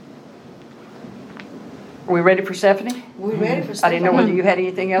Are we ready for Stephanie? We're ready for I Stephanie. didn't know whether you had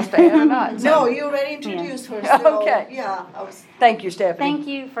anything else to add or not. No, you already introduced her. So, Okay. Yeah. Thank you, Stephanie. Thank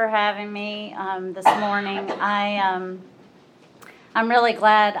you for having me this morning. I'm really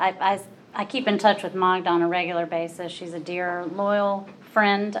glad. I keep in touch with Magda on a regular basis. She's a dear, loyal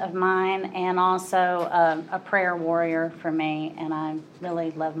friend of mine and also a prayer warrior for me, and I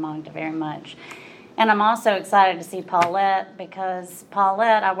really love Magda very much. And I'm also excited to see Paulette because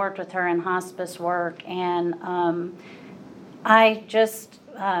Paulette, I worked with her in hospice work, and I just,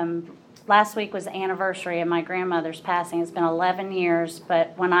 last week was the anniversary of my grandmother's passing. It's been 11 years,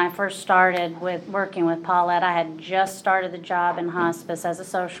 but when I first started with working with Paulette, I had just started the job in hospice as a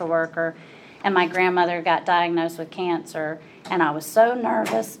social worker, and my grandmother got diagnosed with cancer, and I was so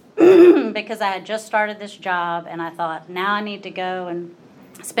nervous because I had just started this job, and I thought, now I need to go and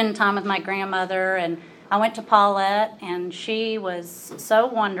spend time with my grandmother. And I went to Paulette, and she was so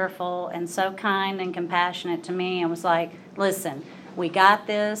wonderful and so kind and compassionate to me and was like, listen, we got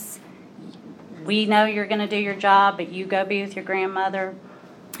this. We know you're going to do your job, but you go be with your grandmother.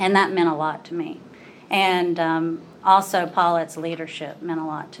 And that meant a lot to me. And also Paulette's leadership meant a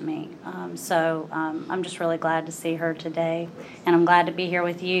lot to me. So I'm just really glad to see her today, and I'm glad to be here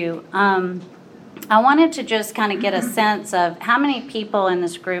with you. I wanted to just kind of get a sense of how many people in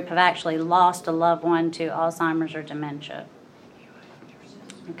this group have actually lost a loved one to Alzheimer's or dementia.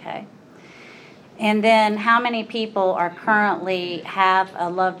 Okay. And then how many people are currently have a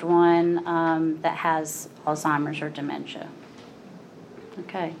loved one that has Alzheimer's or dementia?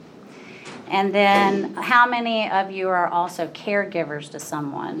 Okay. And then how many of you are also caregivers to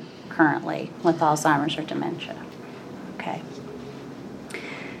someone currently with Alzheimer's or dementia? Okay.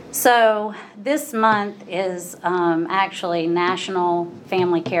 So this month is actually National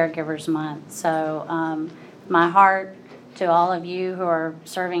Family Caregivers Month. So my heart to all of you who are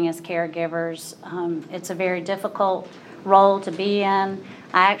serving as caregivers. It's a very difficult role to be in.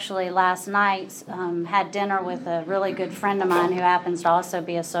 I actually last night had dinner with a really good friend of mine who happens to also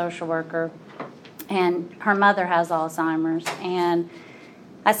be a social worker, and her mother has Alzheimer's. And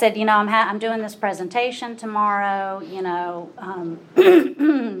I said, I'm doing this presentation tomorrow,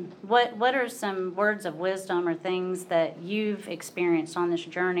 what are some words of wisdom or things that you've experienced on this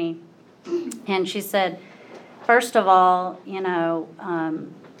journey? And she said, first of all,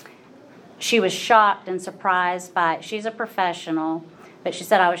 she was shocked and surprised she's a professional, but she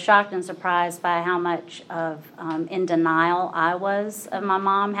said, I was shocked and surprised by how much of in denial I was of my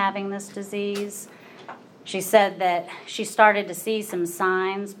mom having this disease. She said that she started to see some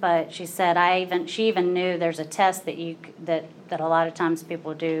signs, but she said she even knew there's a test that a lot of times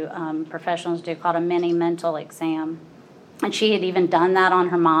people do, professionals do, called a mini mental exam. And she had even done that on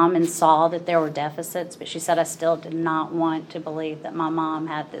her mom and saw that there were deficits, but she said, I still did not want to believe that my mom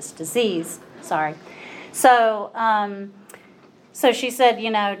had this disease. Sorry. So she said,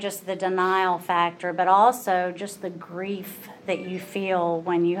 just the denial factor, but also just the grief that you feel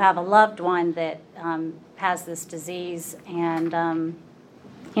when you have a loved one that has this disease. And,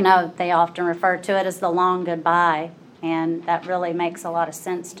 they often refer to it as the long goodbye. And that really makes a lot of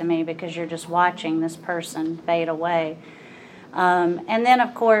sense to me because you're just watching this person fade away. And then,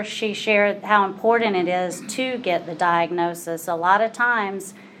 of course, she shared how important it is to get the diagnosis. A lot of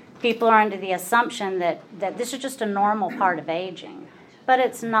times people are under the assumption that this is just a normal part of aging. But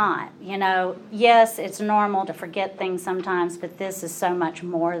it's not. Yes, it's normal to forget things sometimes, but this is so much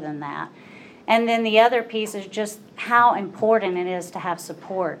more than that. And then the other piece is just how important it is to have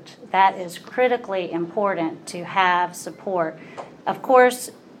support. That is critically important to have support. Of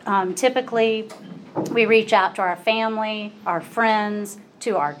course, typically we reach out to our family, our friends,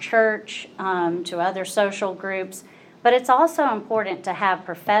 to our church, to other social groups. But it's also important to have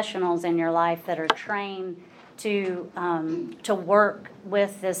professionals in your life that are trained to work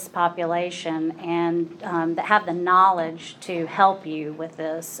with this population and that have the knowledge to help you with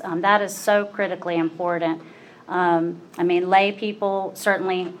this. That is so critically important. Lay people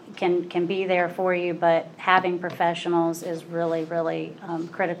certainly can be there for you, but having professionals is really, really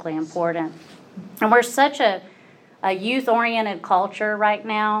critically important. And we're such a youth-oriented culture right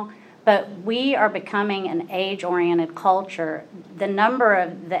now, but we are becoming an age-oriented culture. The number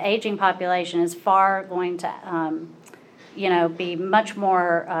of the aging population is far going to, be much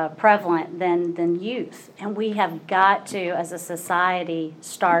more prevalent than youth. And we have got to, as a society,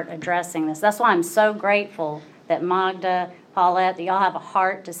 start addressing this. That's why I'm so grateful that Magda, Paulette, that y'all have a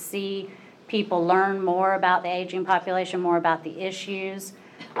heart to see people learn more about the aging population, more about the issues.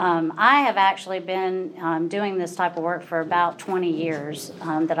 I have actually been doing this type of work for about 20 years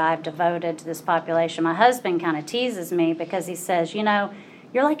that I've devoted to this population. My husband kind of teases me because he says,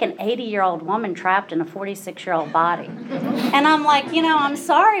 you're like an 80-year-old woman trapped in a 46-year-old body. And I'm like, I'm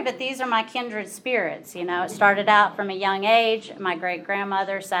sorry, but these are my kindred spirits. It started out from a young age. My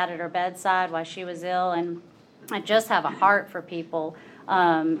great-grandmother sat at her bedside while she was ill, and I just have a heart for people,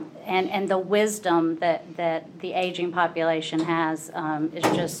 and the wisdom that the aging population has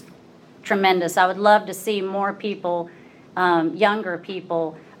is just tremendous. I would love to see more people, younger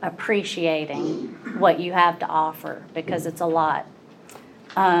people, appreciating what you have to offer, because it's a lot.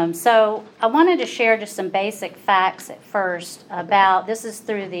 So I wanted to share just some basic facts at first about, this is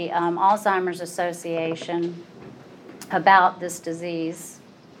through the Alzheimer's Association, about this disease.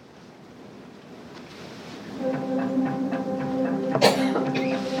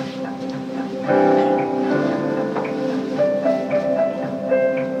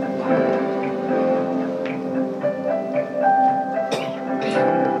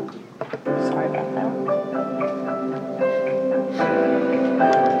 Sorry about that.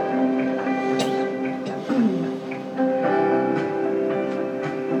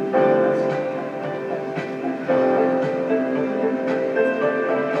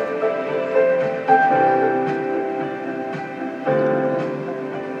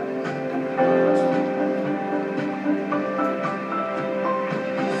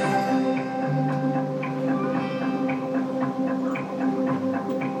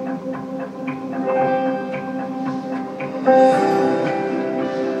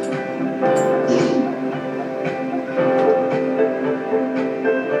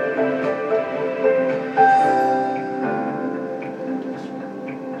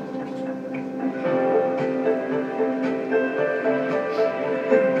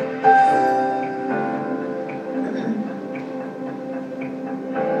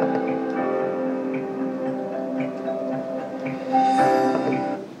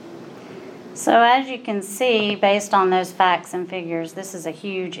 So as you can see, based on those facts and figures, this is a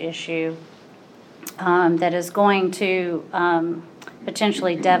huge issue that is going to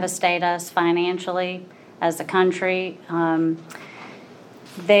potentially devastate us financially as a country.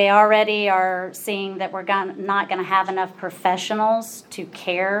 They already are seeing that we're not going to have enough professionals to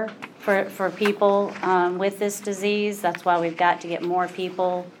care for people with this disease. That's why we've got to get more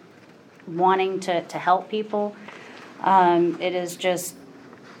people wanting to help people. It is just,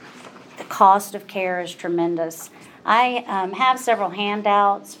 the cost of care is tremendous. I have several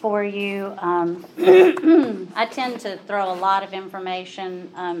handouts for you. I tend to throw a lot of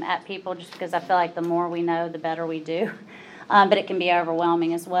information at people just because I feel like the more we know, the better we do. But it can be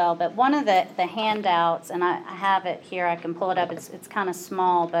overwhelming as well. But one of the handouts, and I have it here, I can pull it up. It's kind of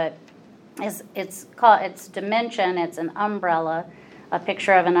small, but it's dementia, and it's an umbrella, a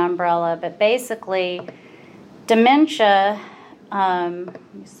picture of an umbrella. But basically, dementia. Let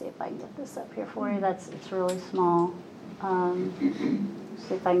me see if I can get this up here for you. It's really small.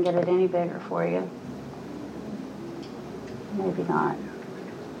 See if I can get it any bigger for you. Maybe not.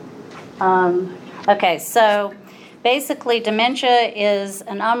 Okay, so basically dementia is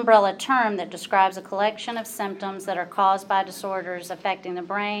an umbrella term that describes a collection of symptoms that are caused by disorders affecting the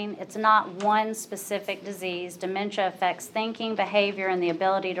brain. It's not one specific disease. Dementia affects thinking, behavior, and the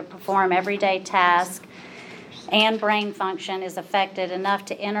ability to perform everyday tasks, and brain function is affected enough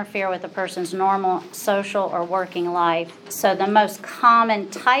to interfere with a person's normal social or working life. So the most common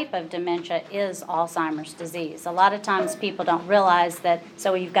type of dementia is Alzheimer's disease. A lot of times people don't realize that,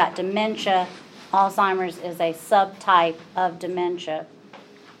 so you've got dementia, Alzheimer's is a subtype of dementia.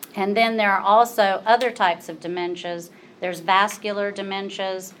 And then there are also other types of dementias. There's vascular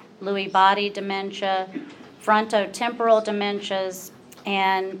dementias, Lewy body dementia, frontotemporal dementias,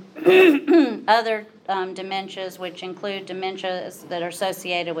 and other dementias, which include dementias that are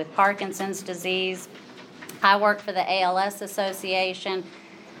associated with Parkinson's disease. I work for the ALS Association.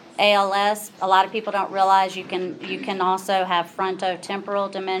 ALS, a lot of people don't realize you can also have frontotemporal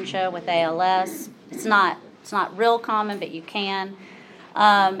dementia with ALS. It's not real common, but you can.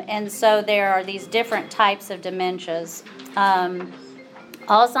 And so there are these different types of dementias.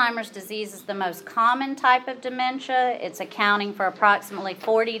 Alzheimer's disease is the most common type of dementia. It's accounting for approximately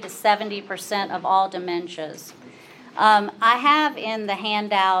 40 to 70% of all dementias. I have in the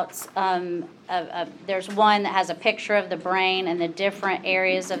handouts, there's one that has a picture of the brain and the different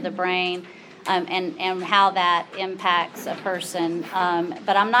areas of the brain and how that impacts a person.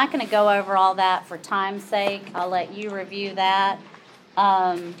 But I'm not going to go over all that for time's sake. I'll let you review that.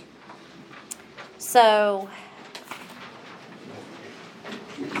 Also,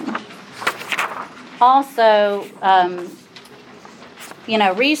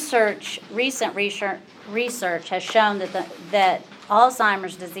 recent research has shown that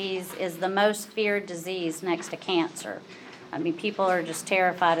Alzheimer's disease is the most feared disease next to cancer. I mean, people are just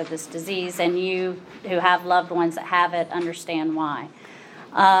terrified of this disease, and you who have loved ones that have it understand why.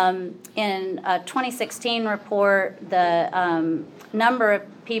 In a 2016 report, the number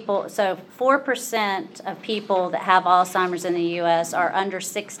of people, so 4% of people that have Alzheimer's in the U.S. are under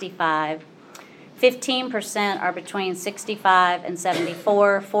 65. 15% are between 65 and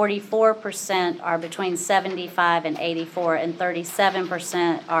 74, 44% are between 75 and 84, and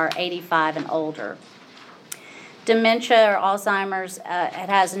 37% are 85 and older. Dementia or Alzheimer's, it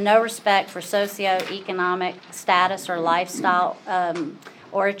has no respect for socioeconomic status or lifestyle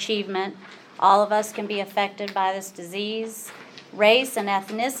or achievement. All of us can be affected by this disease. Race and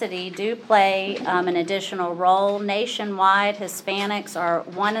ethnicity do play an additional role. Nationwide, Hispanics are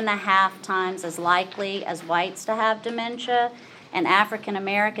 1.5 times as likely as whites to have dementia, and African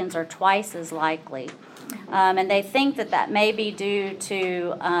Americans are twice as likely. And they think that may be due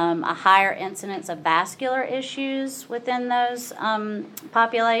to a higher incidence of vascular issues within those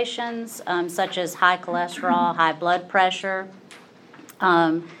populations, such as high cholesterol, high blood pressure.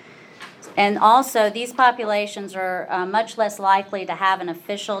 And also, these populations are much less likely to have an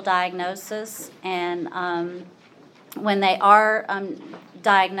official diagnosis, and when they are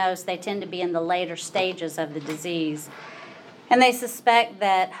diagnosed, they tend to be in the later stages of the disease. And they suspect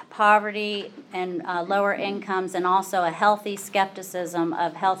that poverty and lower incomes and also a healthy skepticism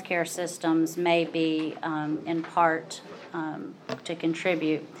of healthcare systems may be in part to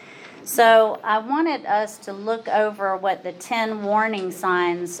contribute. So I wanted us to look over what the 10 warning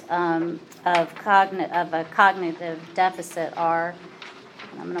signs of a cognitive deficit are.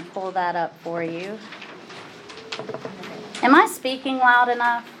 I'm going to pull that up for you. Am I speaking loud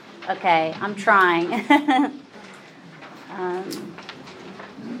enough? Okay, I'm trying.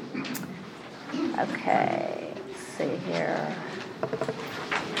 Okay, let's see here.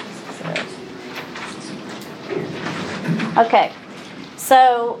 Okay,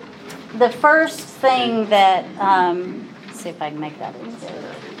 so the first thing that, let's see if I can make that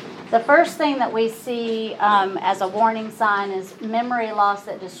easier. The first thing that we see as a warning sign is memory loss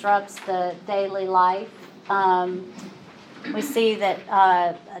that disrupts the daily life. We see that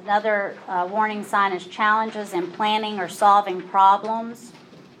another warning sign is challenges in planning or solving problems.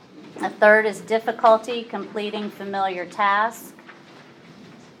 A third is difficulty completing familiar tasks.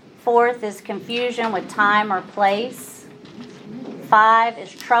 Fourth is confusion with time or place. 5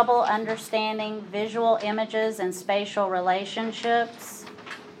 is trouble understanding visual images and spatial relationships.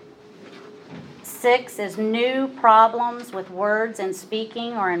 6 is new problems with words in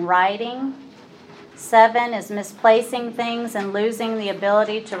speaking or in writing. 7 is misplacing things and losing the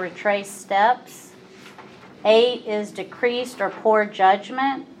ability to retrace steps. 8 is decreased or poor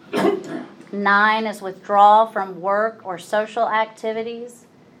judgment. 9 is withdrawal from work or social activities.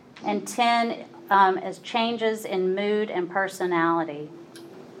 And 10 is changes in mood and personality.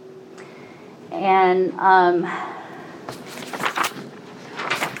 And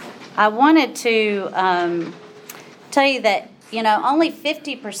I wanted to tell you that, only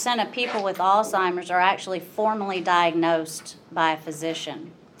 50% of people with Alzheimer's are actually formally diagnosed by a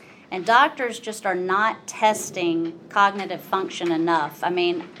physician. And doctors just are not testing cognitive function enough. I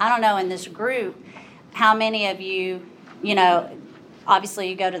mean, I don't know in this group how many of you, obviously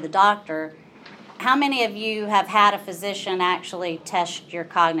you go to the doctor. How many of you have had a physician actually test your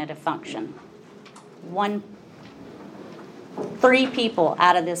cognitive function? 3 people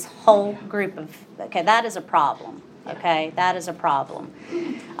out of this whole group of, okay, that is a problem. Okay, that is a problem.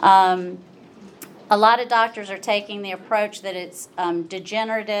 A lot of doctors are taking the approach that it's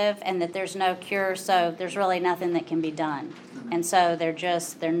degenerative and that there's no cure, so there's really nothing that can be done. And so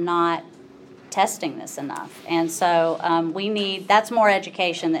they're not testing this enough. And so that's more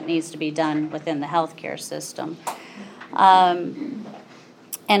education that needs to be done within the healthcare system. And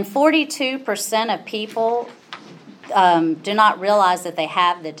 42% of people do not realize that they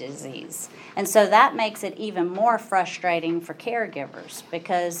have the disease. And so that makes it even more frustrating for caregivers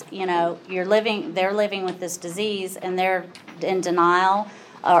because, they're living with this disease and they're in denial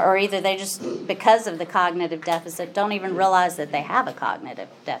or either they just, because of the cognitive deficit, don't even realize that they have a cognitive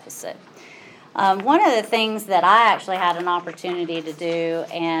deficit. One of the things that I actually had an opportunity to do,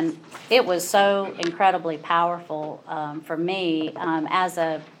 and it was so incredibly powerful for me as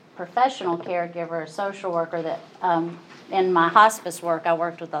a professional caregiver, a social worker, that in my hospice work, I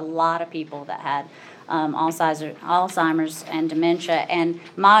worked with a lot of people that had Alzheimer's and dementia. And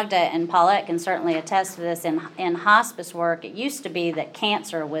Magda and Paulette can certainly attest to this. In hospice work, it used to be that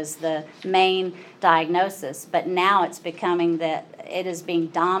cancer was the main diagnosis, but now it's becoming that it is being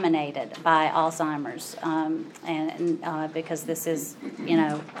dominated by Alzheimer's, and because this is,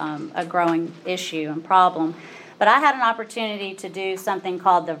 a growing issue and problem. But I had an opportunity to do something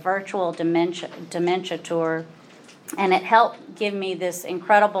called the Virtual Dementia Tour, and it helped give me this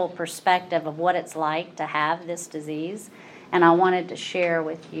incredible perspective of what it's like to have this disease. And I wanted to share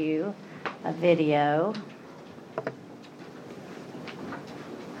with you a video.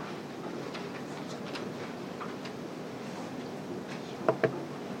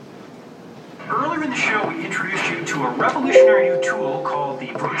 Earlier in the show, we introduced you to a revolutionary new tool called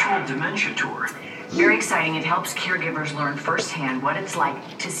the Virtual Dementia Tour. Very exciting. It helps caregivers learn firsthand what it's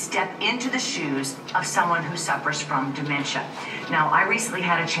like to step into the shoes of someone who suffers from dementia. Now, I recently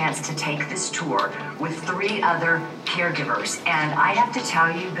had a chance to take this tour with 3 other caregivers, and I have to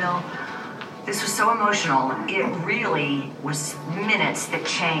tell you, Bill, this was so emotional. It really was minutes that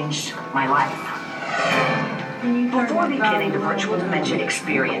changed my life. Before beginning the virtual dementia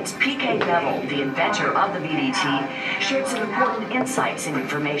experience, P.K. Bevel, the inventor of the VDT, shared some important insights and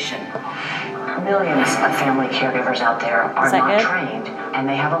information. Millions of family caregivers out there are not trained, and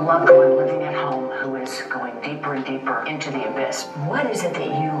they have a loved one living at home who is going deeper and deeper into the abyss. What is it that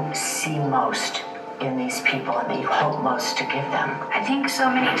you see most in these people and that you hope most to give them? I think so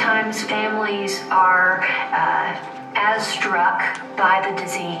many times families are as struck by the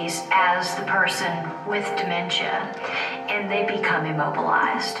disease as the person with dementia, and they become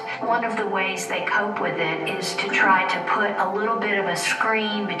immobilized. One of the ways they cope with it is to try to put a little bit of a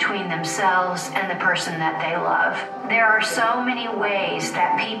screen between themselves and the person that they love. There are so many ways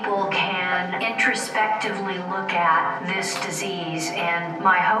that people can introspectively look at this disease, and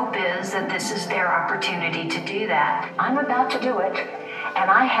my hope is that this is their opportunity to do that. I'm about to do it,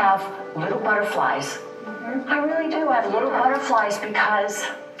 and I have little butterflies. I really do. I have little butterflies because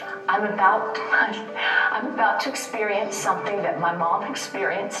I'm about to experience something that my mom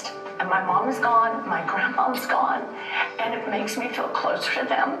experienced. And my mom is gone, my grandma's gone, and it makes me feel closer to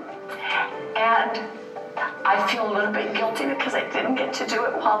them. And I feel a little bit guilty because I didn't get to do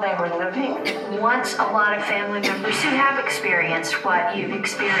it while they were living. Once a lot of family members who have experienced what you've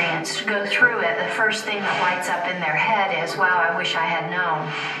experienced go through it, the first thing that lights up in their head is, wow, I wish I had known.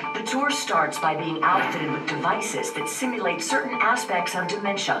 The tour starts by being outfitted with devices that simulate certain aspects of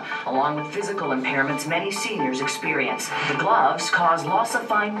dementia, along with physical impairments many seniors experience. The gloves cause loss of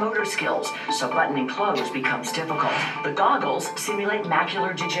fine motor skills, so buttoning clothes becomes difficult. The goggles simulate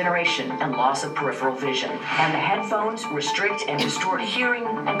macular degeneration and loss of peripheral vision. And the headphones restrict and distort hearing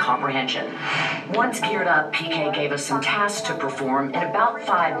and comprehension. Once geared up, PK gave us some tasks to perform in about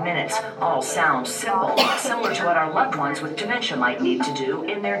 5 minutes. All sound simple, similar to what our loved ones with dementia might need to do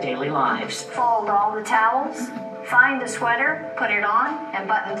in their daily lives. Fold all the towels, find the sweater, put it on, and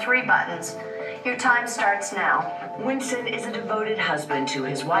button 3 buttons. Your time starts now. Winston is a devoted husband to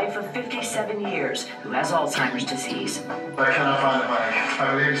his wife of 57 years who has Alzheimer's disease. I cannot find the money.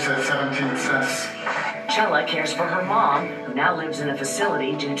 I believe it says 17 cents. Chella cares for her mom, who now lives in a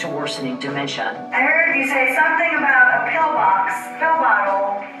facility due to worsening dementia. I heard you say something about a pill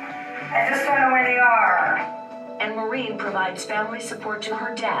bottle. I just don't know where they are. And Maureen provides family support to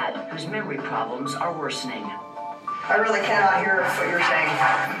her dad, whose memory problems are worsening. I really cannot hear what you're saying.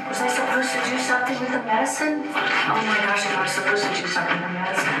 Was I supposed to do something with the medicine? Oh my gosh, I was supposed to do something with the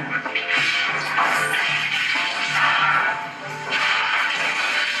medicine.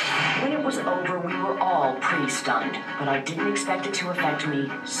 When it was over, we were all pretty stunned, but I didn't expect it to affect me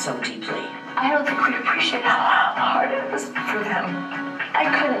so deeply. I don't think we appreciate how hard it was for them. I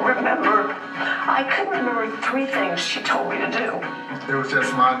couldn't remember 3 things she told me to do. It was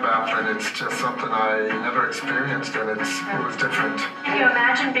just mind-baffling. It's just something I never experienced, and it was different. Can you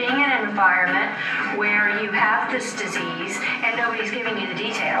imagine being in an environment where you have this disease and nobody's giving you the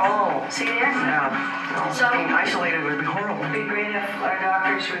details? Oh. See there? Yeah. So Being isolated would be horrible. It would be great if our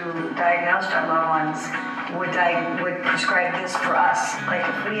doctors who diagnosed our loved ones would prescribe this for us. Like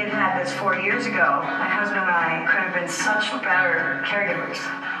if we had this 4 years ago, my husband and I could have been such better caregivers.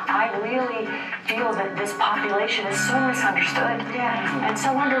 I really feel that this population is so misunderstood and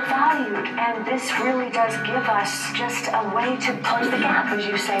so undervalued. And this really does give us just a way to close the gap, as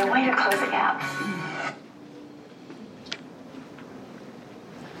you say, a way to close the gap.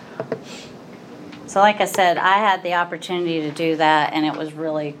 So like I said, I had the opportunity to do that, and it was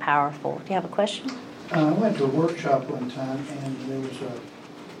really powerful. Do you have a question? I went to a workshop one time, and there was a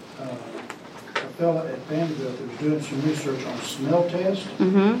fellow at Vanderbilt that was doing some research on smell test.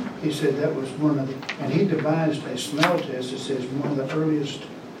 Mm-hmm. He said that was one of the, and he devised a smell test that says one of the earliest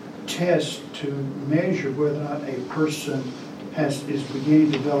tests to measure whether or not a person is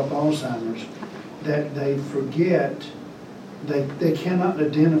beginning to develop Alzheimer's, that they forget, they cannot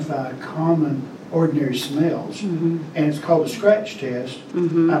identify common ordinary smells. And it's called a scratch test. I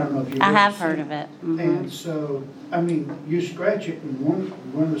don't know if you've I ever have seen heard it. of it. And so, I mean, you scratch it, and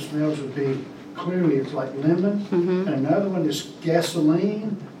one of the smells would be clearly it's like lemon, and another one is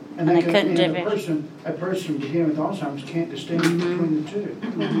gasoline. And they couldn't and differentiate. a person beginning with Alzheimer's can't distinguish between the two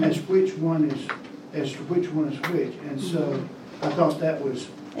as to which one is which. And so I thought that was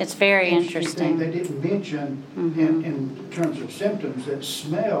It's very thing. interesting. They didn't mention in terms of symptoms that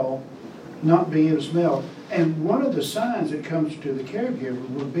smell, not being able to smell. And one of the signs that comes to the caregiver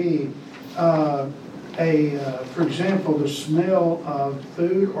would be for example, the smell of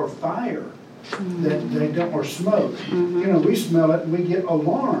food or fire that they don't, or smoke. You know, we smell it and we get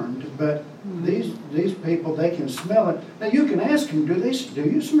alarmed, but these people, they can smell it. Now you can ask them, do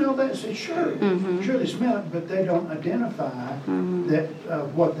you smell that? Say, sure, sure they smell it, but they don't identify that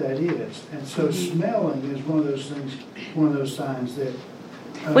what that is. And so smelling is one of those things, one of those signs that.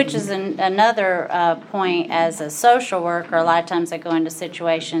 Which is another point as a social worker. A lot of times I go into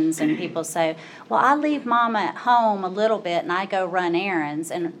situations and people say, well, I leave mama at home a little bit and I go run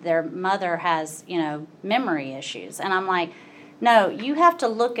errands, and their mother has, memory issues. And I'm like, no, you have to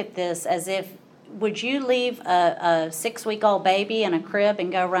look at this as if, would you leave a 6-week-old baby in a crib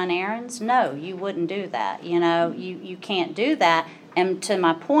and go run errands? No, you wouldn't do that. You can't do that. And to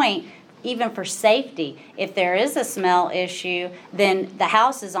my point, even for safety, if there is a smell issue, then the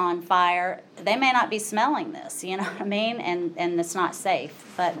house is on fire. They may not be smelling this, you know what I mean? And it's not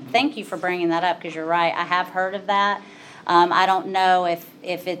safe. But thank you for bringing that up, because you're right. I have heard of that. I don't know if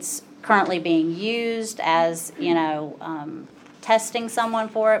it's currently being used as, testing someone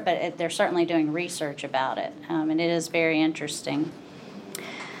for it, but they're certainly doing research about it. And it is very interesting.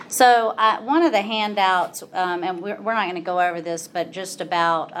 So one of the handouts, and we're not going to go over this, but just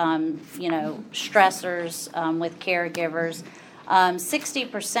about, stressors with caregivers.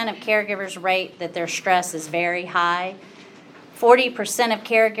 60% of caregivers rate that their stress is very high. 40% of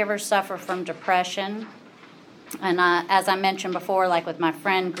caregivers suffer from depression. And as I mentioned before, like with my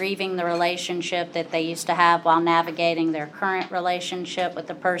friend, grieving the relationship that they used to have while navigating their current relationship with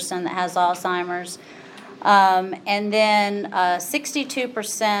the person that has Alzheimer's. And then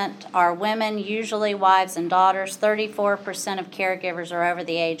 62% are women, usually wives and daughters. 34% of caregivers are over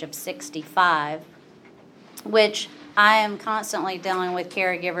the age of 65, which I am constantly dealing with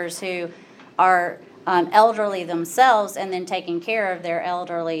caregivers who are elderly themselves and then taking care of their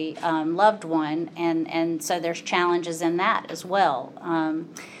elderly loved one. And so there's challenges in that as well.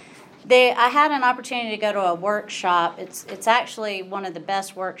 I had an opportunity to go to a workshop. It's actually one of the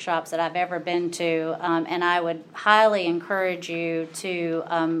best workshops that I've ever been to, and I would highly encourage you to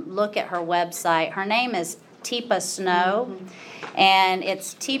look at her website. Her name is Teepa Snow, and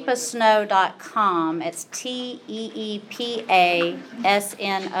it's teepasnow.com. It's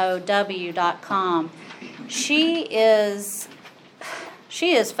TEEPASNOW.com. She is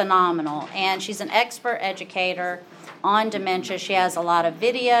phenomenal, and she's an expert educator on dementia. She has a lot of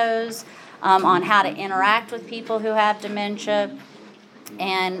videos on how to interact with people who have dementia.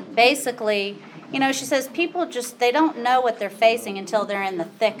 And basically, she says people they don't know what they're facing until they're in the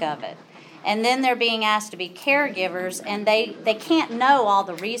thick of it. And then they're being asked to be caregivers, and they can't know all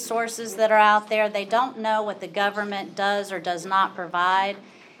the resources that are out there. They don't know what the government does or does not provide.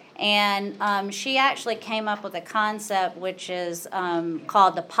 And she actually came up with a concept which is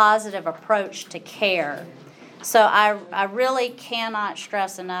called the positive approach to care. So I really cannot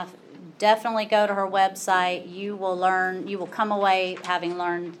stress enough, definitely go to her website. You will come away having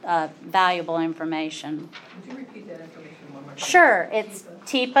learned valuable information. Would you repeat that information one more time? Sure. It's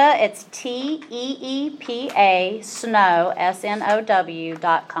Teepa, it's TEEPA, Snow,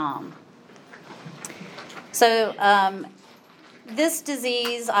 SNOW.com. So this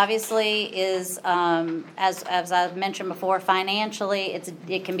disease obviously is, as I've mentioned before, financially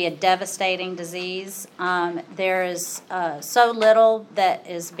it can be a devastating disease. There is so little that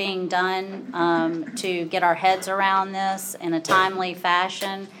is being done to get our heads around this in a timely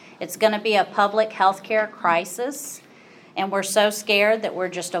fashion. It's going to be a public health care crisis, and we're so scared that we're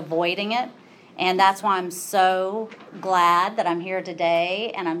just avoiding it. And that's why I'm so glad that I'm here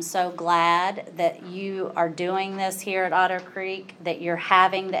today, and I'm so glad that you are doing this here at Otter Creek, that you're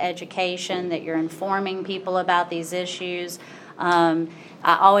having the education, that you're informing people about these issues. I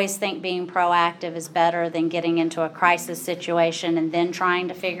always think being proactive is better than getting into a crisis situation and then trying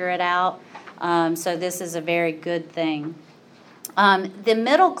to figure it out. So this is a very good thing. The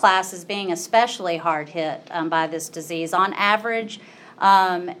middle class is being especially hard hit by this disease. On average,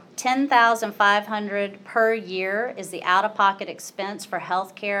 $10,500 per year is the out-of-pocket expense for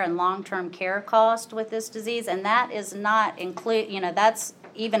health care and long-term care cost with this disease, and that is not include. That's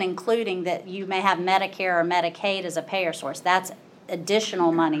even including that you may have Medicare or Medicaid as a payer source. That's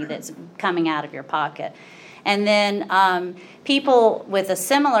additional money that's coming out of your pocket. And then people with a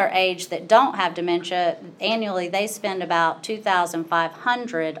similar age that don't have dementia, annually they spend about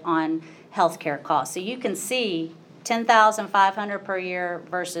 $2,500 on healthcare costs. So you can see $10,500 per year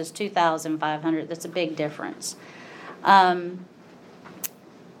versus $2,500. That's a big difference.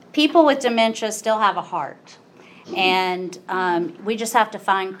 People with dementia still have a heart, and we just have to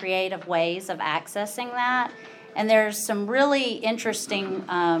find creative ways of accessing that. And there's some really interesting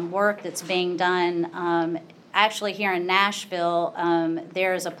work that's being done. Actually, here in Nashville,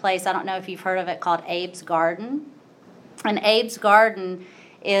 there's a place, I don't know if you've heard of it, called Abe's Garden. And Abe's Garden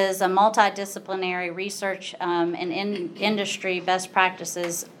is a multidisciplinary research and industry best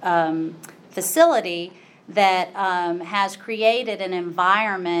practices facility that has created an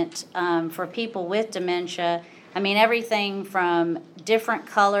environment for people with dementia. I mean, everything from different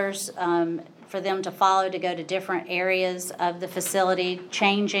colors for them to follow to go to different areas of the facility,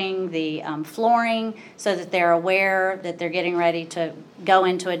 changing the flooring so that they're aware that they're getting ready to go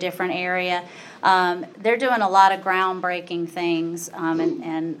into a different area. They're doing a lot of groundbreaking things,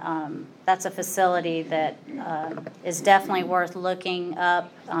 and that's a facility that is definitely worth looking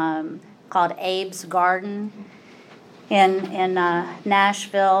up, called Abe's Garden in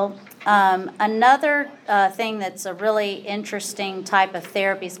Nashville. Another thing that's a really interesting type of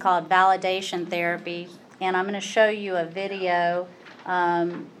therapy is called validation therapy, and I'm going to show you a video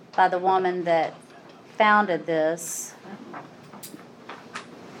by the woman that founded this.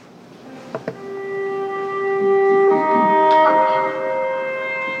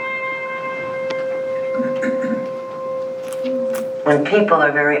 When people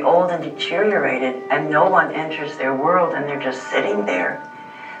are very old and deteriorated and no one enters their world and they're just sitting there,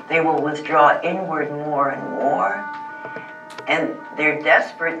 they will withdraw inward more and more. And their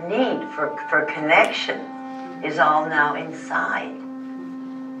desperate need for connection is all now inside.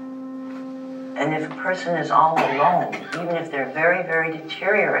 And if a person is all alone, even if they're very, very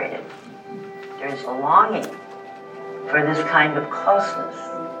deteriorated, there's a longing for this kind of closeness.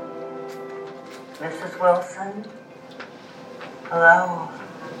 Mrs. Wilson? Hello?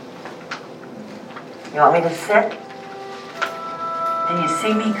 You want me to sit? Can you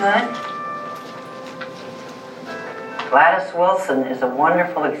see me good? Gladys Wilson is a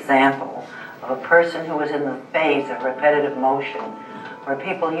wonderful example of a person who is in the phase of repetitive motion, where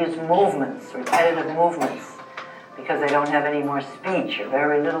people use movements, repetitive movements, because they don't have any more speech or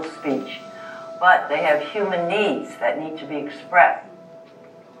very little speech. But they have human needs that need to be expressed.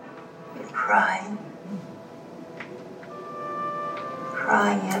 You're crying.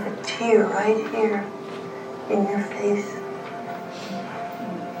 Crying, you have a tear right here in your face.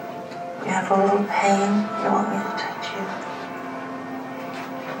 You have a little pain. You don't want me to touch you.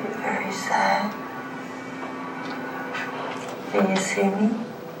 You're very sad. Can you see me?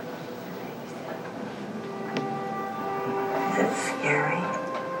 Is it scary?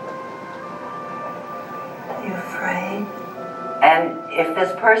 Are you afraid? And if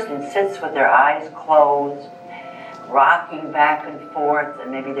this person sits with their eyes closed, rocking back and forth, and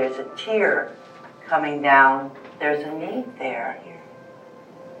maybe there's a tear coming down, there's a need there.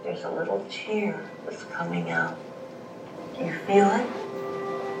 There's a little tear that's coming out. Do you feel it?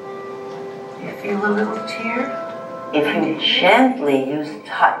 Do you feel a little tear? If you gently use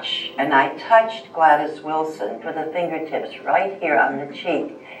touch, and I touched Gladys Wilson with the fingertips right here on the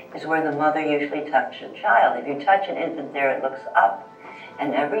cheek, is where the mother usually touches a child. If you touch an infant there, it looks up,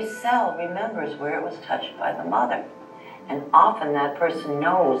 and every cell remembers where it was touched by the mother. And often that person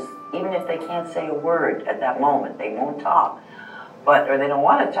knows, even if they can't say a word at that moment, they won't talk, or they don't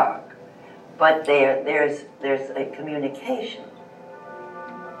want to talk, but there's a communication,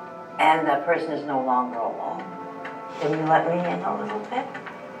 and that person is no longer alone. Can you let me in a little bit?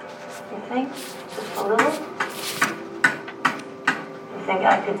 You think? Just a little? You think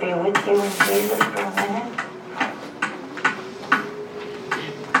I could be with you in Jesus for a minute?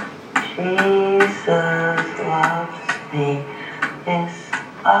 Jesus loves me, yes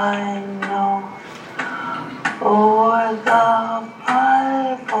I know, for the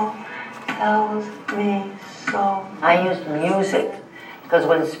Bible tells me so. I used music, because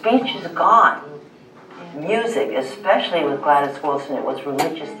when speech is gone, music, especially with Gladys Wilson, it was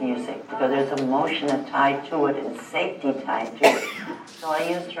religious music, because there's emotion tied to it and safety tied to it. So I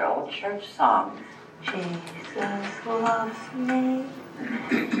used her old church song, Jesus loves me,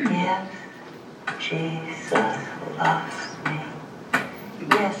 yes, Jesus loves me,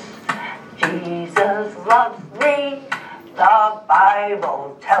 yes, Jesus loves me, the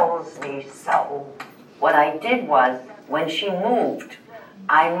Bible tells me so. What I did was, when she moved,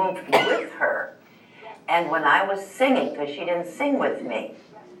 I moved with her. And when I was singing, because she didn't sing with me,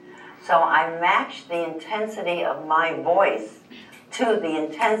 so I matched the intensity of my voice to the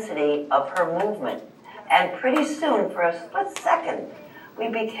intensity of her movement. And pretty soon, for a split second, we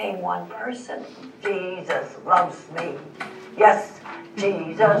became one person. Jesus loves me. Yes,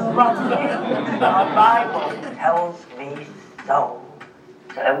 Jesus loves me. The Bible tells me so.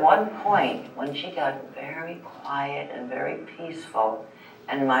 So at one point, when she got very quiet and very peaceful,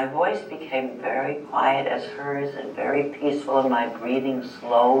 and my voice became very quiet as hers and very peaceful, and my breathing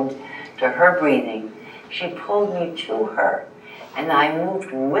slowed to her breathing, she pulled me to her, and I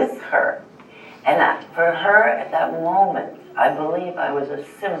moved with her. And for her, at that moment, I believe I was a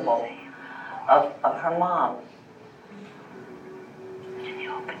symbol of her mom. Can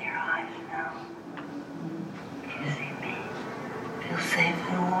you open your eyes now? Can you see me? Feel safe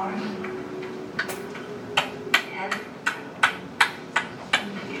and warm? Yes?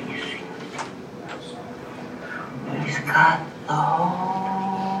 Can you see? He's got the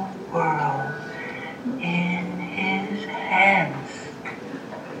whole world in his hands.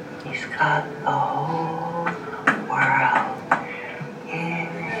 He's got the whole world in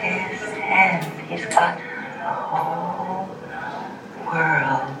his hands. He's got the whole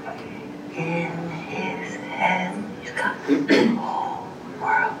world in his hands. He's got the whole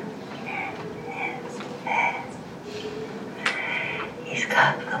world in his hands. He's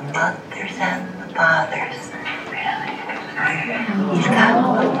got the mothers and the fathers. He's got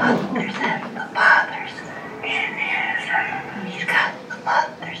the mothers and the fathers in his hands. He's got the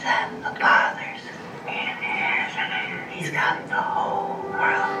mothers and the fathers in his hands. He's got the whole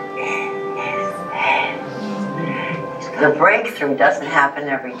world in his hands. The breakthrough doesn't happen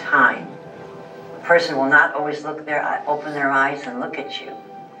every time. A person will not always open their eyes and look at you.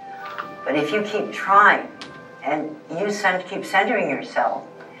 But if you keep trying and you keep centering yourself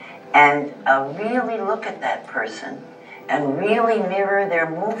and really look at that person and really mirror their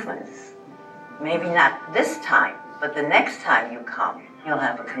movements, maybe not this time, but the next time you come, you'll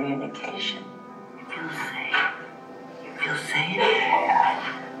have a communication. You feel safe. You feel safe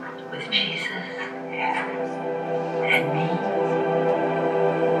with Jesus and me.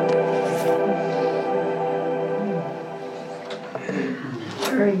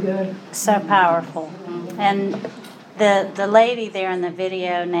 Very good. So powerful. And the lady there in the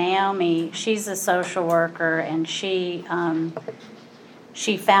video, Naomi, she's a social worker, and she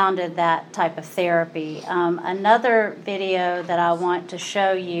founded that type of therapy. Another video that I want to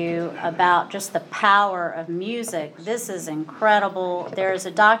show you about just the power of music. This is incredible. There's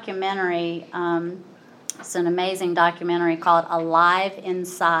a documentary, it's an amazing documentary called Alive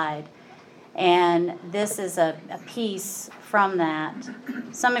Inside. And this is a piece from that.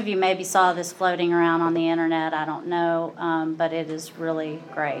 Some of you maybe saw this floating around on the internet, I don't know, but it is really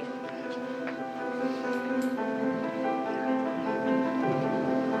great.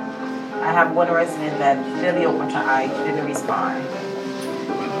 I have one resident that really opened her eyes, didn't respond.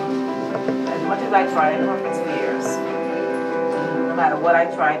 As much as I tried, I worked for 2 years. No matter what I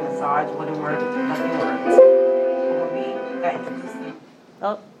tried, massage wouldn't work, nothing worked. When we got introduced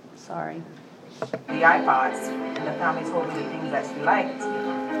to Sorry. the iPods, and the family told me the things that she liked,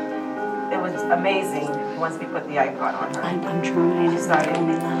 it was amazing once we put the iPod on her. I'm trying. She started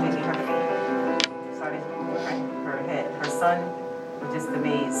moving her feet. She started moving her head. Her son was just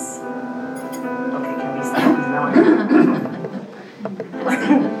amazed. Okay, can we stop?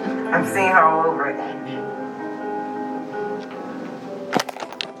 I'm seeing her all over again.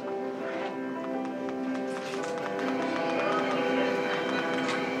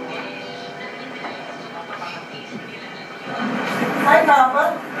 Hi, Papa.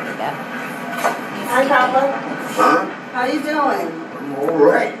 Yeah. Hi, Papa. Huh? How you doing? I'm all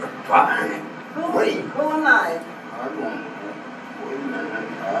right. Fine. Wait. Who am I? I don't. Wait a minute.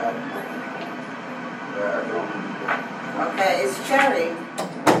 I don't. Okay, it's Jerry.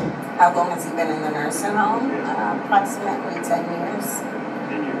 How long has he been in the nursing home? Approximately 10 years.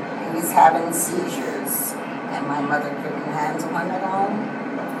 He's having seizures, and my mother couldn't handle him at home.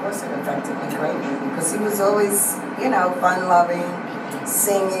 Of course, it affected me greatly because he was always, fun-loving,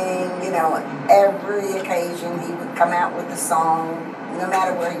 singing, every occasion he would come out with a song, no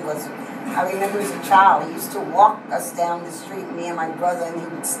matter where he was. I remember as a child, he used to walk us down the street, me and my brother, and he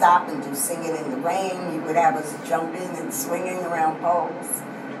would stop and do Singing in the Rain. He would have us jumping and swinging around poles.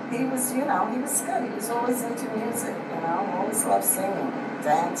 He was, he was good. He was always into music, always loved singing,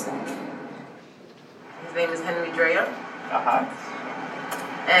 dancing. His name is Henry Drea. Uh-huh.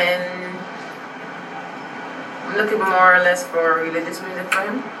 And I'm looking more or less for religious music for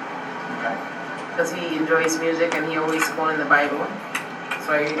him. Because he enjoys music and he always quoting the Bible.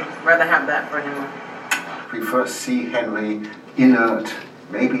 So you'd rather have that for him. We first see Henry inert,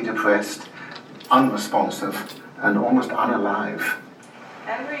 maybe depressed, unresponsive, and almost unalive.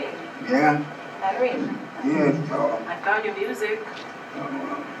 Henry. Yeah? Henry. Yes, I found your music.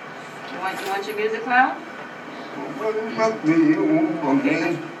 You want your music now?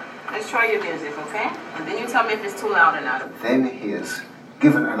 Okay. Let's try your music, okay? And then you tell me if it's too loud or not. Then he is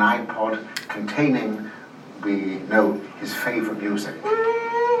given an iPod containing, we know, his favorite music.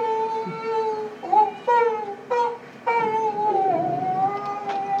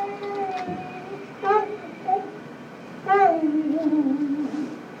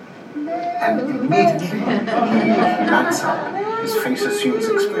 And immediately he lights up. His face assumes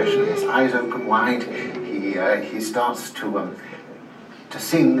expression. His eyes open wide. He starts to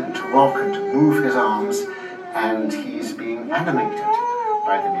sing, to rock, and to move his arms, and he's being animated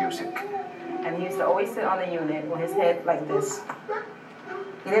by the music. And he used to always sit on the unit with his head like this.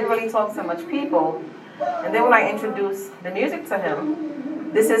 He didn't really talk to much people. And then when I introduced the music to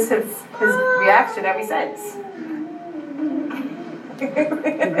him, this is his reaction ever since.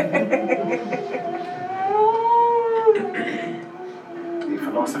 The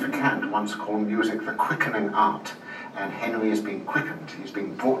philosopher Kant once called music the quickening art, and Henry is being quickened, he's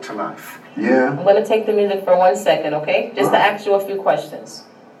being brought to life. Yeah. I'm going to take the music for 1 second, okay? Just to ask you a few questions.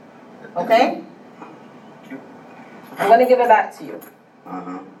 Okay? I'm going to give it back to you.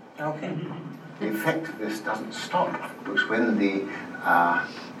 Uh-huh. Okay. The effect of this doesn't stop, because when the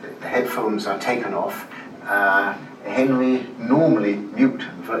headphones are taken off, Henry, normally mute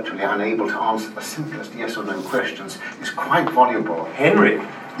and virtually unable to answer the simplest yes or no questions, is quite voluble. Henry.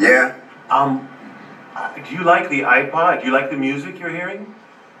 Yeah? Do you like the iPod? Do you like the music you're hearing?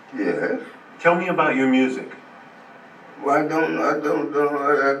 Yes. Tell me about your music. Well, I don't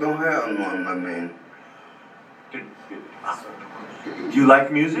have one, I mean. Do you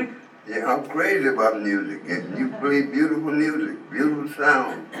like music? Yeah, I'm crazy about music. And you play beautiful music, beautiful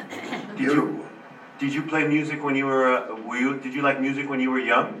sound. Beautiful. Did you play music when you were, did you like music when you were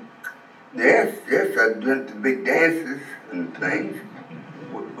young? Yes, I went to big dances and things.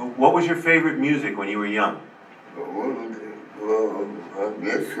 What was your favorite music when you were young? Well, I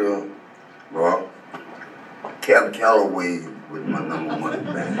guess, Cab Calloway was my number one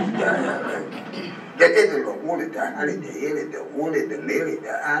band.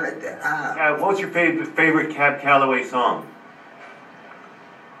 What was your favorite Cab Calloway song?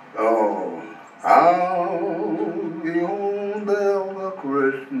 Oh, I'll be on the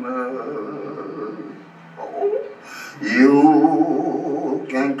Christmas. You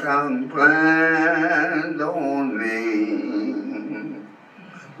can count plans on me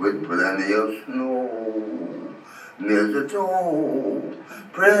with plenty of snow, mistletoe,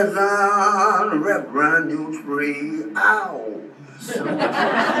 present, wrapped around your tree. Ow!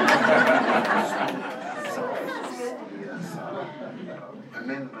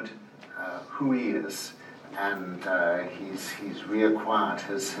 Remembered who he is, and he's reacquired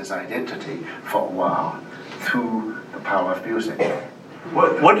his identity for a while through the power of music.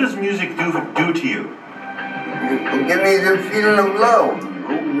 What does music do to you? It gives me the feeling of love.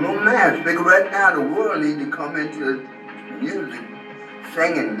 No mask. Because right now the world needs to come into music,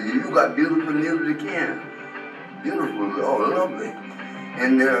 singing. You got beautiful music in. Beautiful, oh, lovely.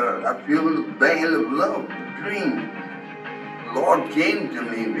 And I feel the band of love, the dream. Lord came to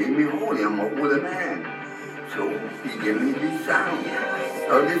me, made me holy. I'm a holy man. So he gave me this sound.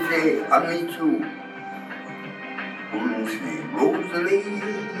 So they say, me too. Say, Rosalie,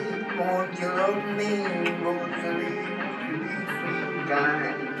 won't you love me? Rosalie, sweet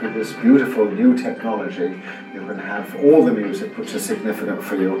kind. With this beautiful new technology, you can have all the music which is significant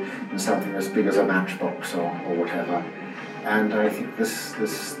for you in something as big as a matchbox or whatever. And I think this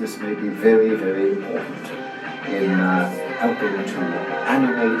may be very, very important in helping to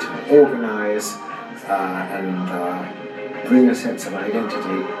animate, organize, and bring a sense of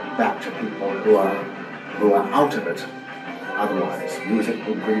identity back to people who are out of it. Otherwise, music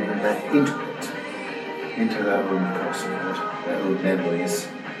will bring them back into it, into their own personhood, their own memories,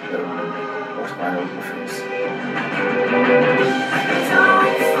 their own autobiographies.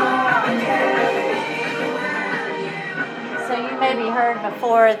 So you maybe heard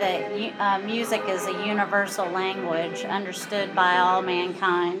before that music is a universal language understood by all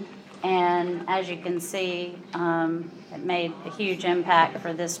mankind. And as you can see, it made a huge impact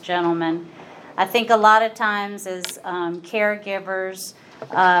for this gentleman. I think a lot of times as caregivers,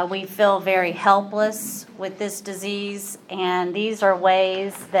 we feel very helpless with this disease, and these are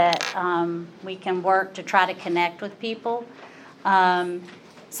ways that we can work to try to connect with people.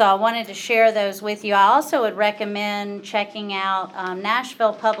 So I wanted to share those with you. I also would recommend checking out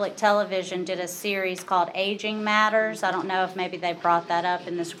Nashville Public Television did a series called Aging Matters. I don't know if maybe they brought that up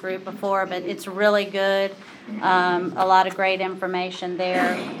in this group before, but it's really good. A lot of great information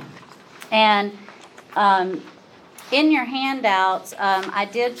there. And in your handouts, I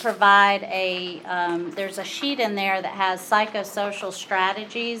did provide there's a sheet in there that has psychosocial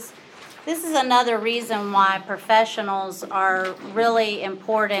strategies. This is another reason why professionals are really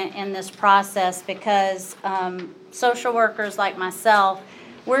important in this process, because social workers like myself,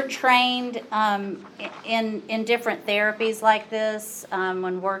 we're trained in different therapies like this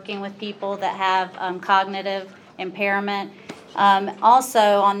when working with people that have cognitive impairment.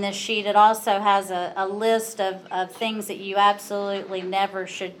 Also on this sheet, it also has a list of things that you absolutely never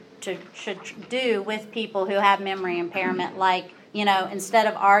should do with people who have memory impairment, like, instead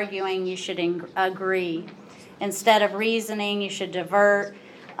of arguing, you should agree. Instead of reasoning, you should divert.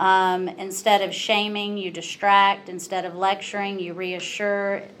 Instead of shaming, you distract. Instead of lecturing, you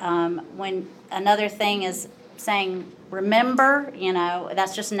reassure. When another thing is saying, remember,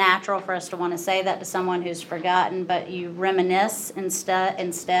 that's just natural for us to want to say that to someone who's forgotten, but you reminisce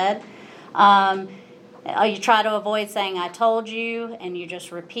instead. You try to avoid saying, I told you, and you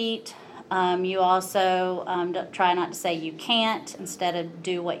just repeat. You also try not to say you can't, instead of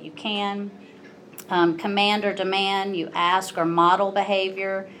do what you can. Command or demand, you ask or model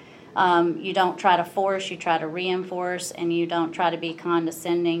behavior. You don't try to force, you try to reinforce, and you don't try to be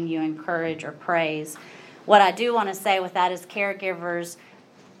condescending, you encourage or praise. What I do want to say with that is caregivers,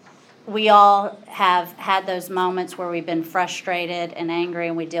 we all have had those moments where we've been frustrated and angry,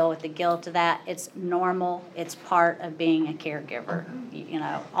 and we deal with the guilt of that. It's normal. It's part of being a caregiver.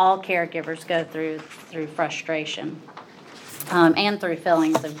 All caregivers go through frustration and through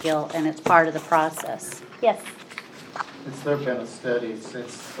feelings of guilt, and it's part of the process. Yes? There have been a study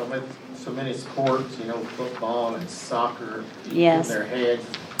since so many sports, football and soccer, yes, in their heads.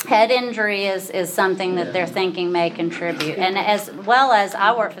 Head injury is something that they're thinking may contribute. And as well as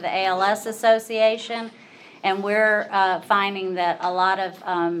I work for the ALS Association, and we're finding that a lot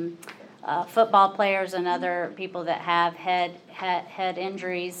of football players and other people that have head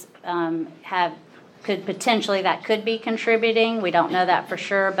injuries could be contributing. We don't know that for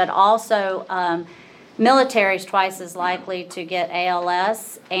sure, but also military is twice as likely to get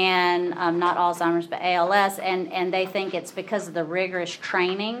ALS, and not Alzheimer's, but ALS, and they think it's because of the rigorous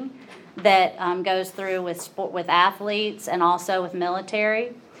training that goes through with athletes and also with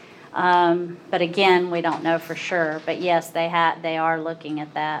military. But again, we don't know for sure. But yes, they are looking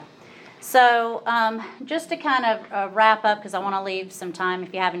at that. So just to kind of wrap up, because I want to leave some time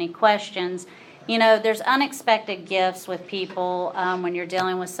if you have any questions. There's unexpected gifts with people when you're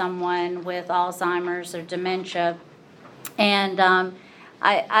dealing with someone with Alzheimer's or dementia. And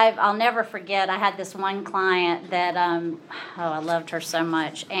I'll never forget, I had this one client that, I loved her so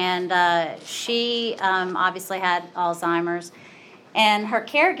much. And she obviously had Alzheimer's. And her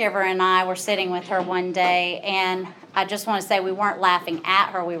caregiver and I were sitting with her one day, and I just want to say we weren't laughing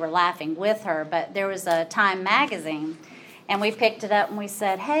at her, we were laughing with her. But there was a Time magazine. And we picked it up and we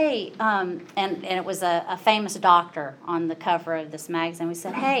said, hey, and it was a famous doctor on the cover of this magazine. We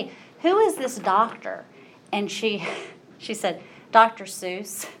said, hey, who is this doctor? And she said, Dr.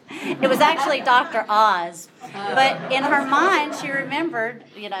 Seuss. It was actually Dr. Oz. But in her mind, she remembered,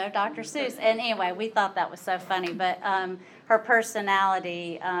 Dr. Seuss. And anyway, we thought that was so funny. But her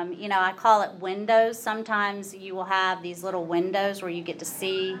personality, I call it windows. Sometimes you will have these little windows where you get to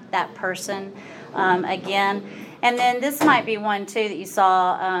see that person again. And then this might be one, too, that you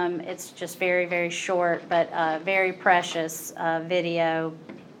saw. It's just very, very short, but very precious video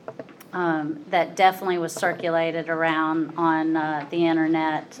that definitely was circulated around on the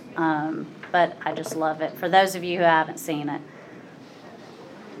internet. But I just love it. For those of you who haven't seen it.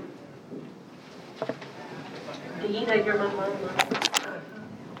 Do you know you're my mama?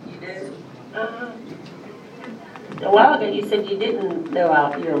 You do? Uh-huh. A while ago you said you didn't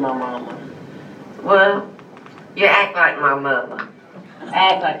know you're my mama. Well, you act like my mama.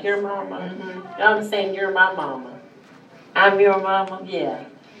 Act like your mama? Mm-hmm. I'm saying you're my mama. I'm your mama? Yeah.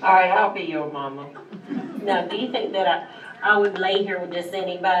 All right, I'll be your mama. Now, do you think that I would lay here with just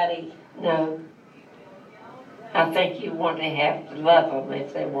anybody? No. I think you want to have to love them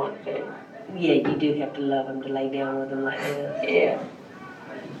if they want to. Yeah, you do have to love them to lay down with them like this. Yeah.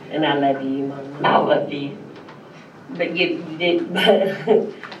 And I love you, Mama. I love you. But you did.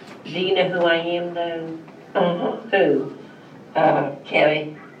 Do you know who I am, though? Uh-huh. Who?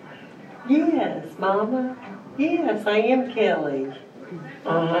 Kelly. Yes, Mama. Yes, I am Kelly.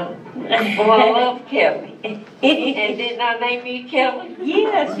 Uh-huh. Well, I love Kelly. And didn't I name you Kelly?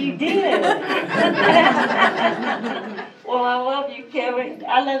 Yes, you did. Well, I love you, Kelly.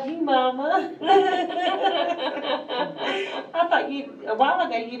 I love you, Mama. I thought a while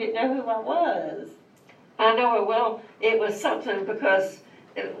ago you didn't know who I was. I know it well. It was something because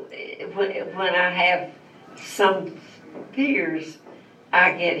when I have some fears,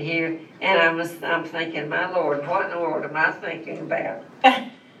 I get here and I'm thinking, my Lord, what in the world am I thinking about?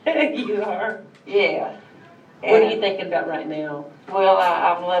 You are? Yeah. What are you thinking about right now? Well,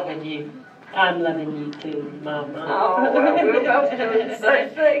 I'm loving you. I'm loving you too, Mama. Oh, well, we're both doing the same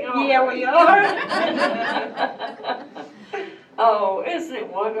thing. Yeah, we are. Oh, isn't it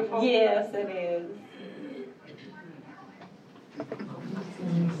wonderful? Yes, it is.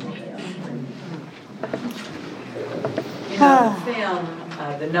 You know, the film,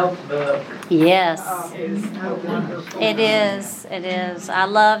 The Notebook. Yes. Is so wonderful. It is. It is. I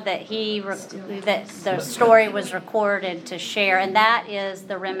love that that the story was recorded to share, and that is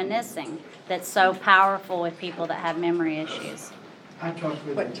the reminiscing that's so powerful with people that have memory issues. I talked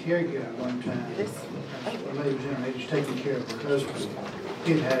with a caregiver one time. A lady was in her age taking care of her husband.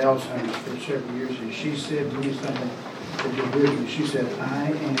 He'd had Alzheimer's for several years, and she said to me something that just moved me. She said,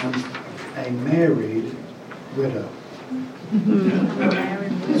 I am a married widow. She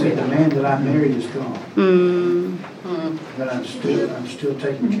said, the man that I married is gone. But I'm still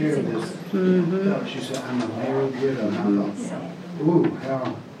taking care of this. She said, I'm a married widow. And I thought, ooh,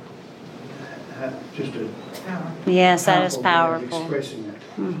 how just a Yes, that is powerful way of powerful. expressing it.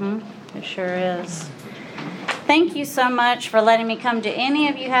 It sure is. Thank you so much for letting me come. Do any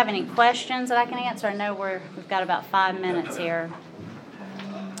of you have any questions that I can answer? I know we've got about 5 minutes here.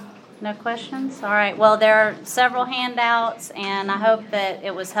 No questions? All right. Well, there are several handouts, and I hope that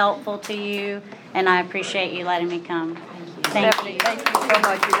it was helpful to you, and I appreciate you letting me come. Thank you. Stephanie, thank you so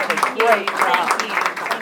much. You did a great job. Thank you.